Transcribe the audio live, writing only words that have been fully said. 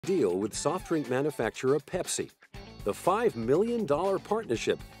Deal with soft drink manufacturer Pepsi. The $5 million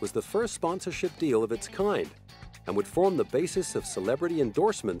partnership was the first sponsorship deal of its kind and would form the basis of celebrity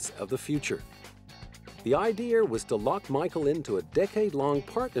endorsements of the future. The idea was to lock Michael into a decade-long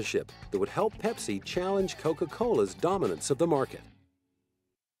partnership that would help Pepsi challenge Coca-Cola's dominance of the market.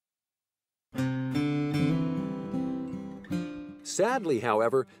 Sadly,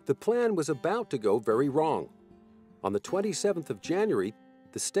 however, the plan was about to go very wrong. On the 27th of January,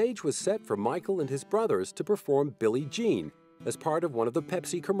 the stage was set for Michael and his brothers to perform Billie Jean as part of one of the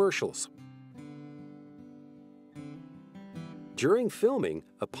Pepsi commercials. During filming,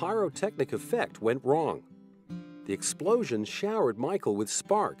 a pyrotechnic effect went wrong. The explosion showered Michael with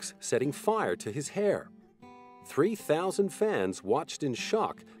sparks, setting fire to his hair. 3,000 fans watched in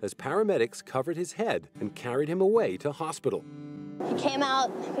shock as paramedics covered his head and carried him away to hospital. He came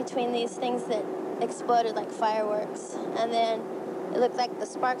out between these things that exploded like fireworks, and then it looked like the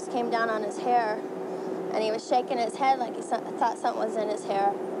sparks came down on his hair, and he was shaking his head like he thought something was in his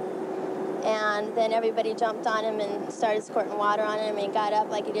hair. And then everybody jumped on him and started squirting water on him, and he got up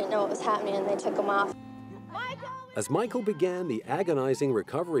like he didn't know what was happening, and they took him off. As Michael began the agonizing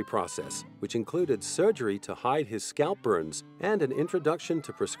recovery process, which included surgery to hide his scalp burns and an introduction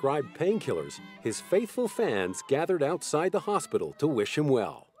to prescribed painkillers, his faithful fans gathered outside the hospital to wish him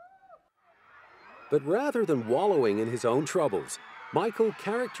well. But rather than wallowing in his own troubles, Michael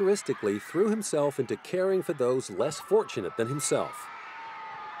characteristically threw himself into caring for those less fortunate than himself.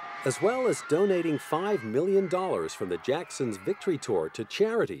 As well as donating $5 million from the Jacksons' Victory Tour to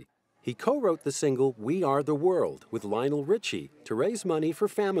charity, he co-wrote the single We Are the World with Lionel Richie to raise money for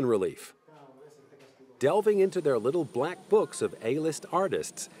famine relief. Delving into their little black books of A-list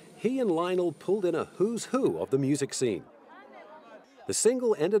artists, he and Lionel pulled in a who's who of the music scene. The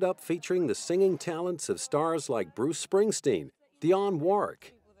single ended up featuring the singing talents of stars like Bruce Springsteen, Dionne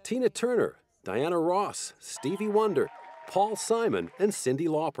Warwick, Tina Turner, Diana Ross, Stevie Wonder, Paul Simon, and Cyndi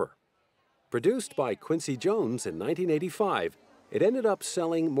Lauper. Produced by Quincy Jones in 1985, it ended up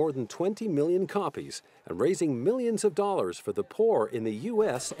selling more than 20 million copies and raising millions of dollars for the poor in the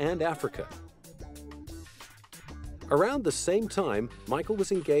U.S. and Africa. Around the same time, Michael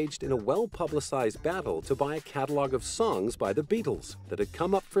was engaged in a well-publicized battle to buy a catalog of songs by the Beatles that had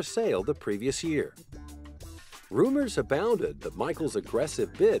come up for sale the previous year. Rumors abounded that Michael's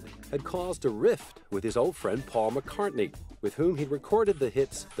aggressive bid had caused a rift with his old friend Paul McCartney, with whom he recorded the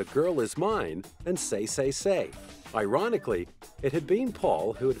hits The Girl Is Mine and Say, Say, Say. Ironically, it had been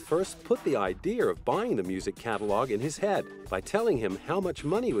Paul who had first put the idea of buying the music catalog in his head by telling him how much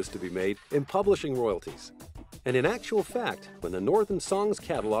money was to be made in publishing royalties. And in actual fact, when the Northern Songs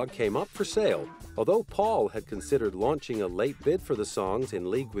catalog came up for sale, although Paul had considered launching a late bid for the songs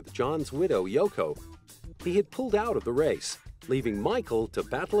in league with John's widow, Yoko, he had pulled out of the race, leaving Michael to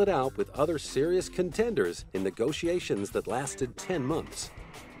battle it out with other serious contenders in negotiations that lasted 10 months.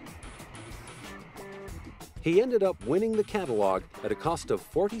 He ended up winning the catalog at a cost of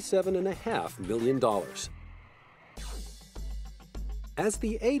 $47.5 million. As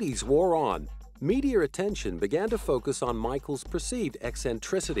the 80s wore on, media attention began to focus on Michael's perceived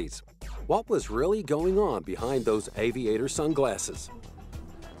eccentricities. What was really going on behind those aviator sunglasses?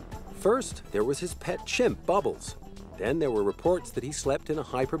 First, there was his pet chimp, Bubbles. Then there were reports that he slept in a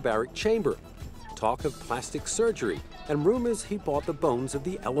hyperbaric chamber, talk of plastic surgery, and rumors he bought the bones of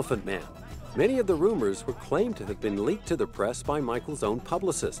the Elephant Man. Many of the rumors were claimed to have been leaked to the press by Michael's own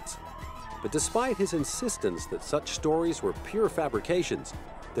publicists. But despite his insistence that such stories were pure fabrications,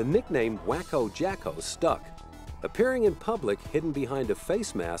 the nickname Wacko Jacko stuck. Appearing in public hidden behind a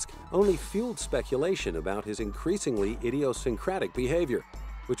face mask only fueled speculation about his increasingly idiosyncratic behavior,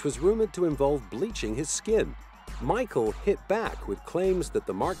 which was rumored to involve bleaching his skin. Michael hit back with claims that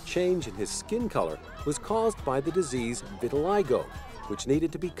the marked change in his skin color was caused by the disease vitiligo, which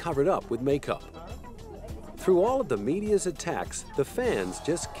needed to be covered up with makeup. Through all of the media's attacks, the fans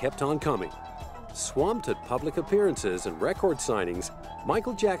just kept on coming. Swamped at public appearances and record signings,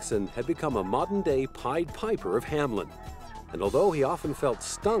 Michael Jackson had become a modern-day Pied Piper of Hamelin. And although he often felt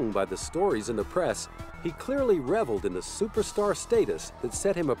stung by the stories in the press, he clearly reveled in the superstar status that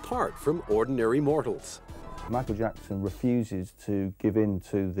set him apart from ordinary mortals. Michael Jackson refuses to give in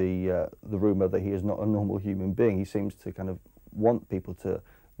to the rumor that he is not a normal human being. He seems to kind of want people to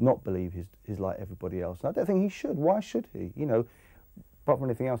not believe he's like everybody else. And I don't think he should. Why should he? You know, apart from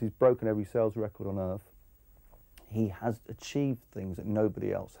anything else, he's broken every sales record on earth. He has achieved things that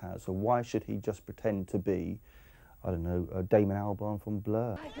nobody else has. So why should he just pretend to be, I don't know, Damon Albarn from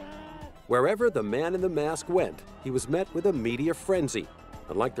Blur? Wherever the man in the mask went, he was met with a media frenzy.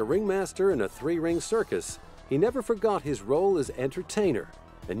 And like the ringmaster in a three-ring circus, he never forgot his role as entertainer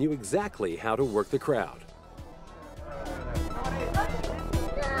and knew exactly how to work the crowd.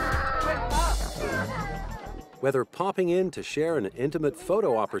 Whether popping in to share an intimate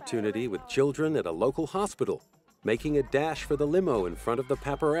photo opportunity with children at a local hospital, making a dash for the limo in front of the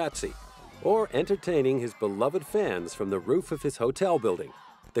paparazzi, or entertaining his beloved fans from the roof of his hotel building,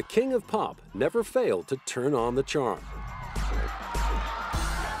 the king of pop never failed to turn on the charm.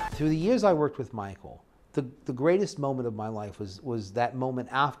 Through the years I worked with Michael, the greatest moment of my life was that moment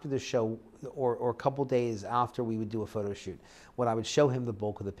after the show, or a couple days after we would do a photo shoot, when I would show him the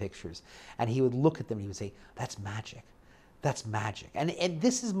bulk of the pictures, and he would look at them and he would say, "That's magic. That's magic." And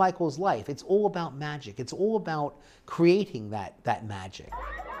this is Michael's life. It's all about magic. It's all about creating that magic.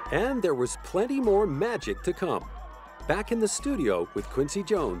 And there was plenty more magic to come. Back in the studio with Quincy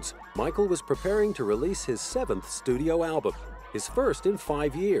Jones, Michael was preparing to release his 7th studio album, his first in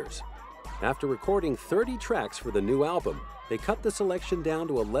 5 years. After recording 30 tracks for the new album, they cut the selection down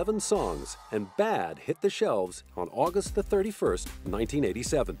to 11 songs, and Bad hit the shelves on August the 31st,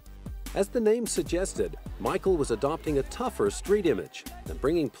 1987. As the name suggested, Michael was adopting a tougher street image and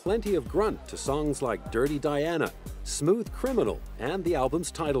bringing plenty of grunt to songs like Dirty Diana, Smooth Criminal, and the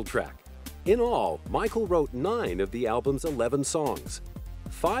album's title track. In all, Michael wrote 9 of the album's 11 songs,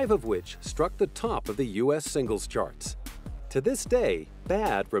 5 of which struck the top of the US singles charts. To this day,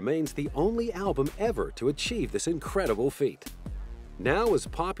 Bad remains the only album ever to achieve this incredible feat. Now as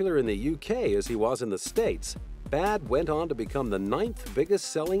popular in the UK as he was in the States, Bad went on to become the 9th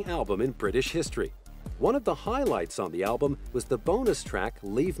biggest selling album in British history. One of the highlights on the album was the bonus track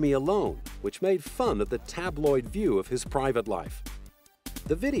Leave Me Alone, which made fun of the tabloid view of his private life.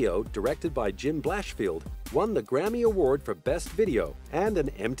 The video, directed by Jim Blashfield, won the Grammy Award for Best Video and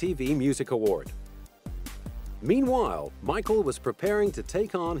an MTV Music Award. Meanwhile, Michael was preparing to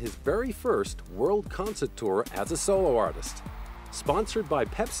take on his very first world concert tour as a solo artist. Sponsored by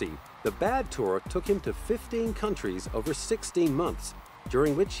Pepsi, the Bad Tour took him to 15 countries over 16 months,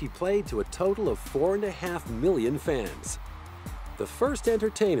 during which he played to a total of 4.5 million fans. The first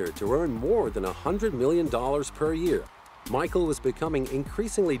entertainer to earn more than $100 million per year, Michael was becoming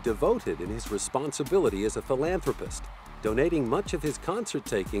increasingly devoted in his responsibility as a philanthropist, donating much of his concert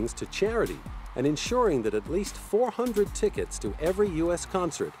takings to charity and ensuring that at least 400 tickets to every U.S.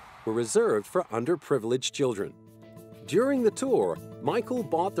 concert were reserved for underprivileged children. During the tour, Michael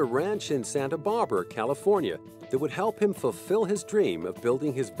bought the ranch in Santa Barbara, California, that would help him fulfill his dream of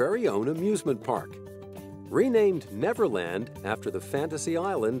building his very own amusement park. Renamed Neverland after the fantasy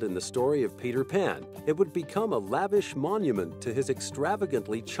island in the story of Peter Pan, it would become a lavish monument to his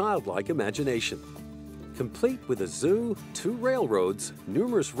extravagantly childlike imagination. Complete with a zoo, 2 railroads,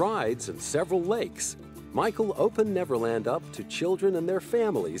 numerous rides, and several lakes, Michael opened Neverland up to children and their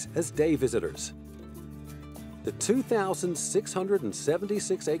families as day visitors. The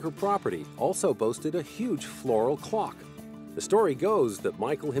 2,676-acre property also boasted a huge floral clock. The story goes that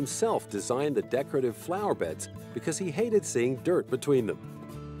Michael himself designed the decorative flower beds because he hated seeing dirt between them.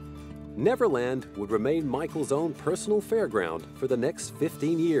 Neverland would remain Michael's own personal fairground for the next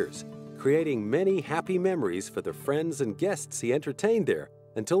 15 years, creating many happy memories for the friends and guests he entertained there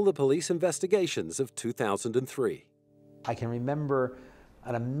until the police investigations of 2003. I can remember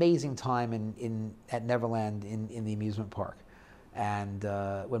an amazing time at Neverland in the amusement park. And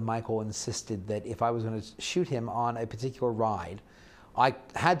when Michael insisted that if I was going to shoot him on a particular ride, I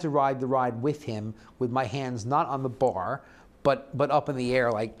had to ride the ride with him with my hands not on the bar, but up in the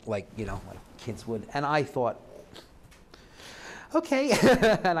air like you know, like kids would. And I thought, okay,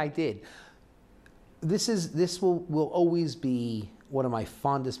 and I did. This will always be one of my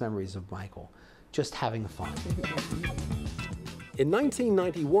fondest memories of Michael, just having fun. In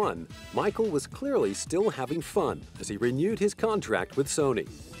 1991, Michael was clearly still having fun as he renewed his contract with Sony.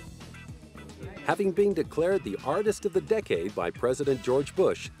 Having been declared the Artist of the Decade by President George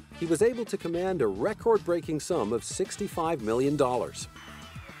Bush, he was able to command a record-breaking sum of $65 million. The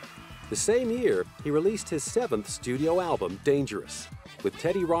same year, he released his 7th studio album, Dangerous. With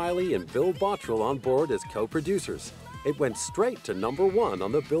Teddy Riley and Bill Bottrell on board as co-producers, it went straight to #1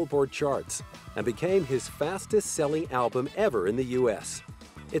 on the Billboard charts and became his fastest-selling album ever in the U.S.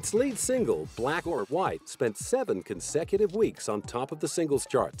 Its lead single, Black or White, spent 7 consecutive weeks on top of the singles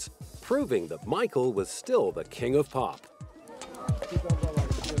charts, proving that Michael was still the king of pop.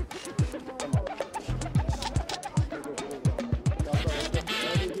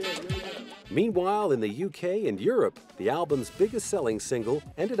 Meanwhile, in the UK and Europe, the album's biggest-selling single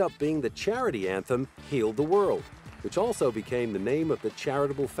ended up being the charity anthem, Heal the World, which also became the name of the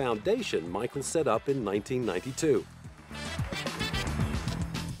charitable foundation Michael set up in 1992.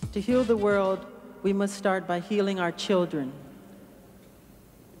 To heal the world, we must start by healing our children.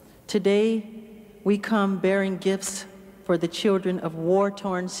 Today, we come bearing gifts for the children of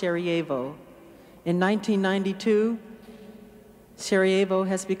war-torn Sarajevo. In 1992, Sarajevo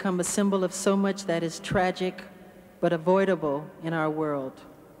has become a symbol of so much that is tragic but avoidable in our world.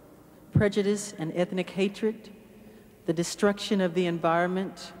 Prejudice and ethnic hatred, the destruction of the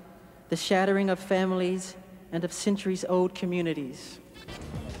environment, the shattering of families and of centuries-old communities.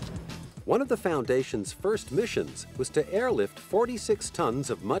 One of the Foundation's first missions was to airlift 46 tons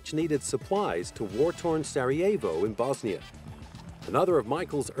of much-needed supplies to war-torn Sarajevo in Bosnia. Another of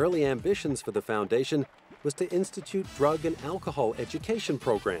Michael's early ambitions for the Foundation was to institute drug and alcohol education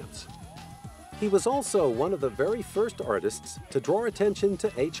programs. He was also one of the very first artists to draw attention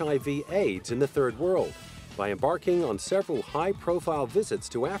to HIV/AIDS in the Third World by embarking on several high-profile visits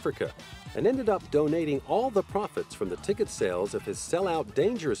to Africa, and ended up donating all the profits from the ticket sales of his Sell-Out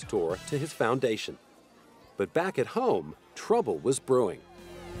Dangerous tour to his foundation. But back at home, trouble was brewing.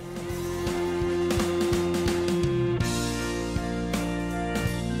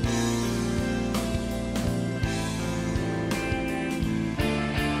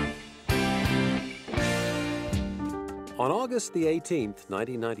 On August the 18th,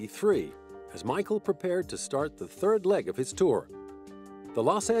 1993, as Michael prepared to start the third leg of his tour, the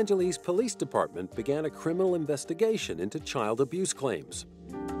Los Angeles Police Department began a criminal investigation into child abuse claims.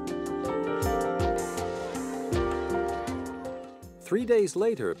 3 days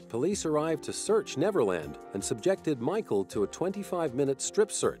later, police arrived to search Neverland and subjected Michael to a 25-minute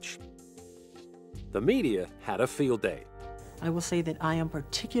strip search. The media had a field day. I will say that I am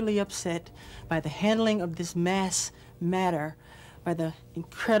particularly upset by the handling of this mass matter by the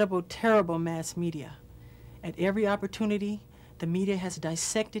incredible, terrible mass media. At every opportunity, the media has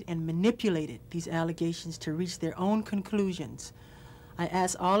dissected and manipulated these allegations to reach their own conclusions. I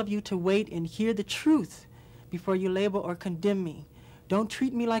ask all of you to wait and hear the truth before you label or condemn me. Don't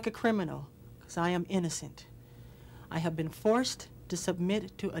treat me like a criminal, because I am innocent. I have been forced to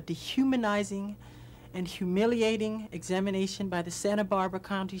submit to a dehumanizing and humiliating examination by the Santa Barbara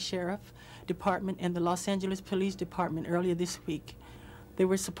County Sheriff Department and the Los Angeles Police Department earlier this week. They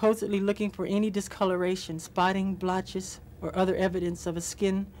were supposedly looking for any discoloration, spotting, blotches, or other evidence of a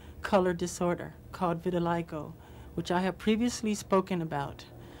skin color disorder called vitiligo, which I have previously spoken about.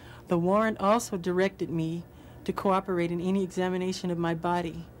 The warrant also directed me to cooperate in any examination of my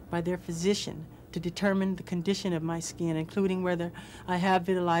body by their physician to determine the condition of my skin, including whether I have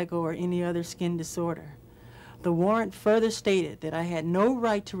vitiligo or any other skin disorder. The warrant further stated that I had no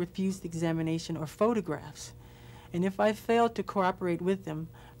right to refuse the examination or photographs, and if I failed to cooperate with them,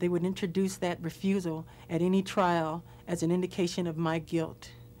 they would introduce that refusal at any trial as an indication of my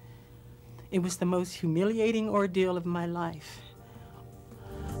guilt. It was the most humiliating ordeal of my life.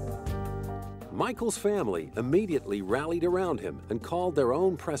 Michael's family immediately rallied around him and called their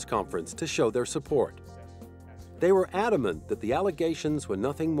own press conference to show their support. They were adamant that the allegations were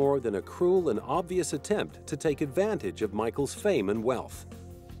nothing more than a cruel and obvious attempt to take advantage of Michael's fame and wealth.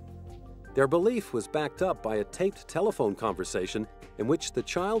 Their belief was backed up by a taped telephone conversation in which the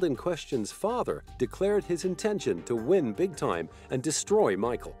child in question's father declared his intention to win big time and destroy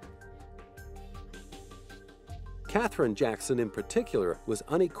Michael. Katherine Jackson, in particular, was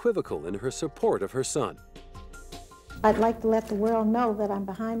unequivocal in her support of her son. I'd like to let the world know that I'm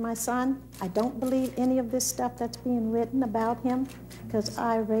behind my son. I don't believe any of this stuff that's being written about him, because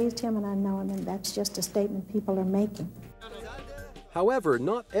I raised him and I know him, and that's just a statement people are making. However,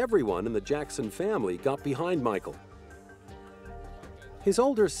 not everyone in the Jackson family got behind Michael. His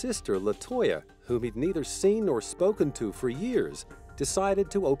older sister, LaToya, whom he'd neither seen nor spoken to for years, decided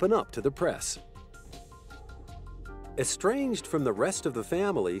to open up to the press. Estranged from the rest of the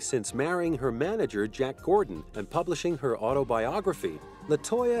family since marrying her manager, Jack Gordon, and publishing her autobiography,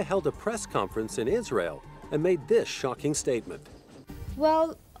 LaToya held a press conference in Israel and made this shocking statement.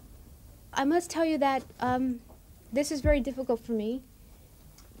 Well, I must tell you that this is very difficult for me,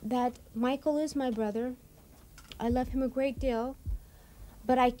 that Michael is my brother. I love him a great deal,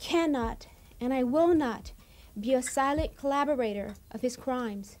 but I cannot and I will not be a silent collaborator of his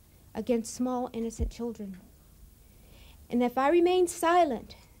crimes against small, innocent children. And if I remain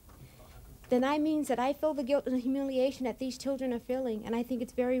silent, then that means that I feel the guilt and the humiliation that these children are feeling, and I think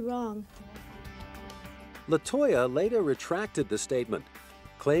it's very wrong. LaToya later retracted the statement,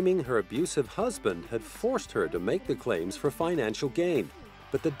 claiming her abusive husband had forced her to make the claims for financial gain,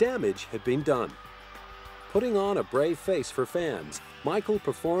 but the damage had been done. Putting on a brave face for fans, Michael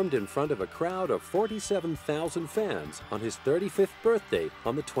performed in front of a crowd of 47,000 fans on his 35th birthday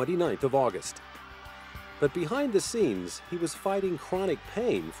on the 29th of August. But behind the scenes, he was fighting chronic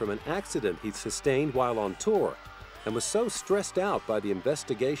pain from an accident he'd sustained while on tour, and was so stressed out by the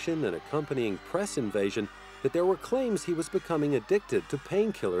investigation and accompanying press invasion that there were claims he was becoming addicted to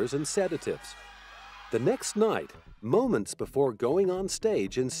painkillers and sedatives. The next night, moments before going on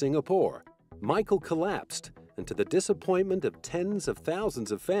stage in Singapore, Michael collapsed and, to the disappointment of tens of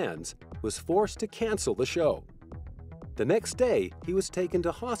thousands of fans, was forced to cancel the show. The next day, he was taken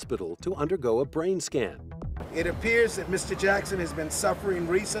to hospital to undergo a brain scan. It appears that Mr. Jackson has been suffering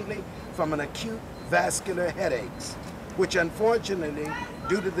recently from an acute vascular headaches, which unfortunately,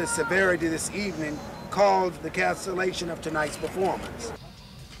 due to the severity this evening, caused the cancellation of tonight's performance.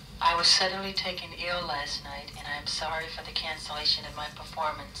 I was suddenly taken ill last night, and I am sorry for the cancellation of my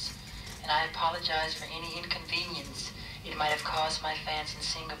performance, and I apologize for any inconvenience it might have caused my fans in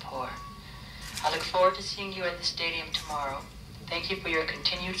Singapore. I look forward to seeing you at the stadium tomorrow. Thank you for your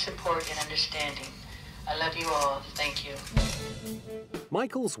continued support and understanding. I love you all. Thank you.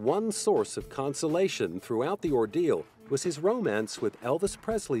 Michael's one source of consolation throughout the ordeal was his romance with Elvis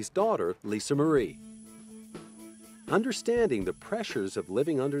Presley's daughter, Lisa Marie. Understanding the pressures of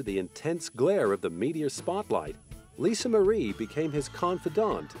living under the intense glare of the media spotlight, Lisa Marie became his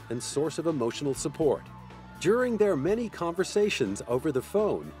confidant and source of emotional support. During their many conversations over the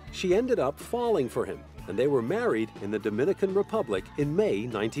phone, she ended up falling for him, and they were married in the Dominican Republic in May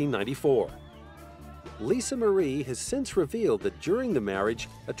 1994. Lisa Marie has since revealed that during the marriage,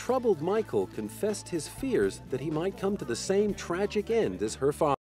 a troubled Michael confessed his fears that he might come to the same tragic end as her father.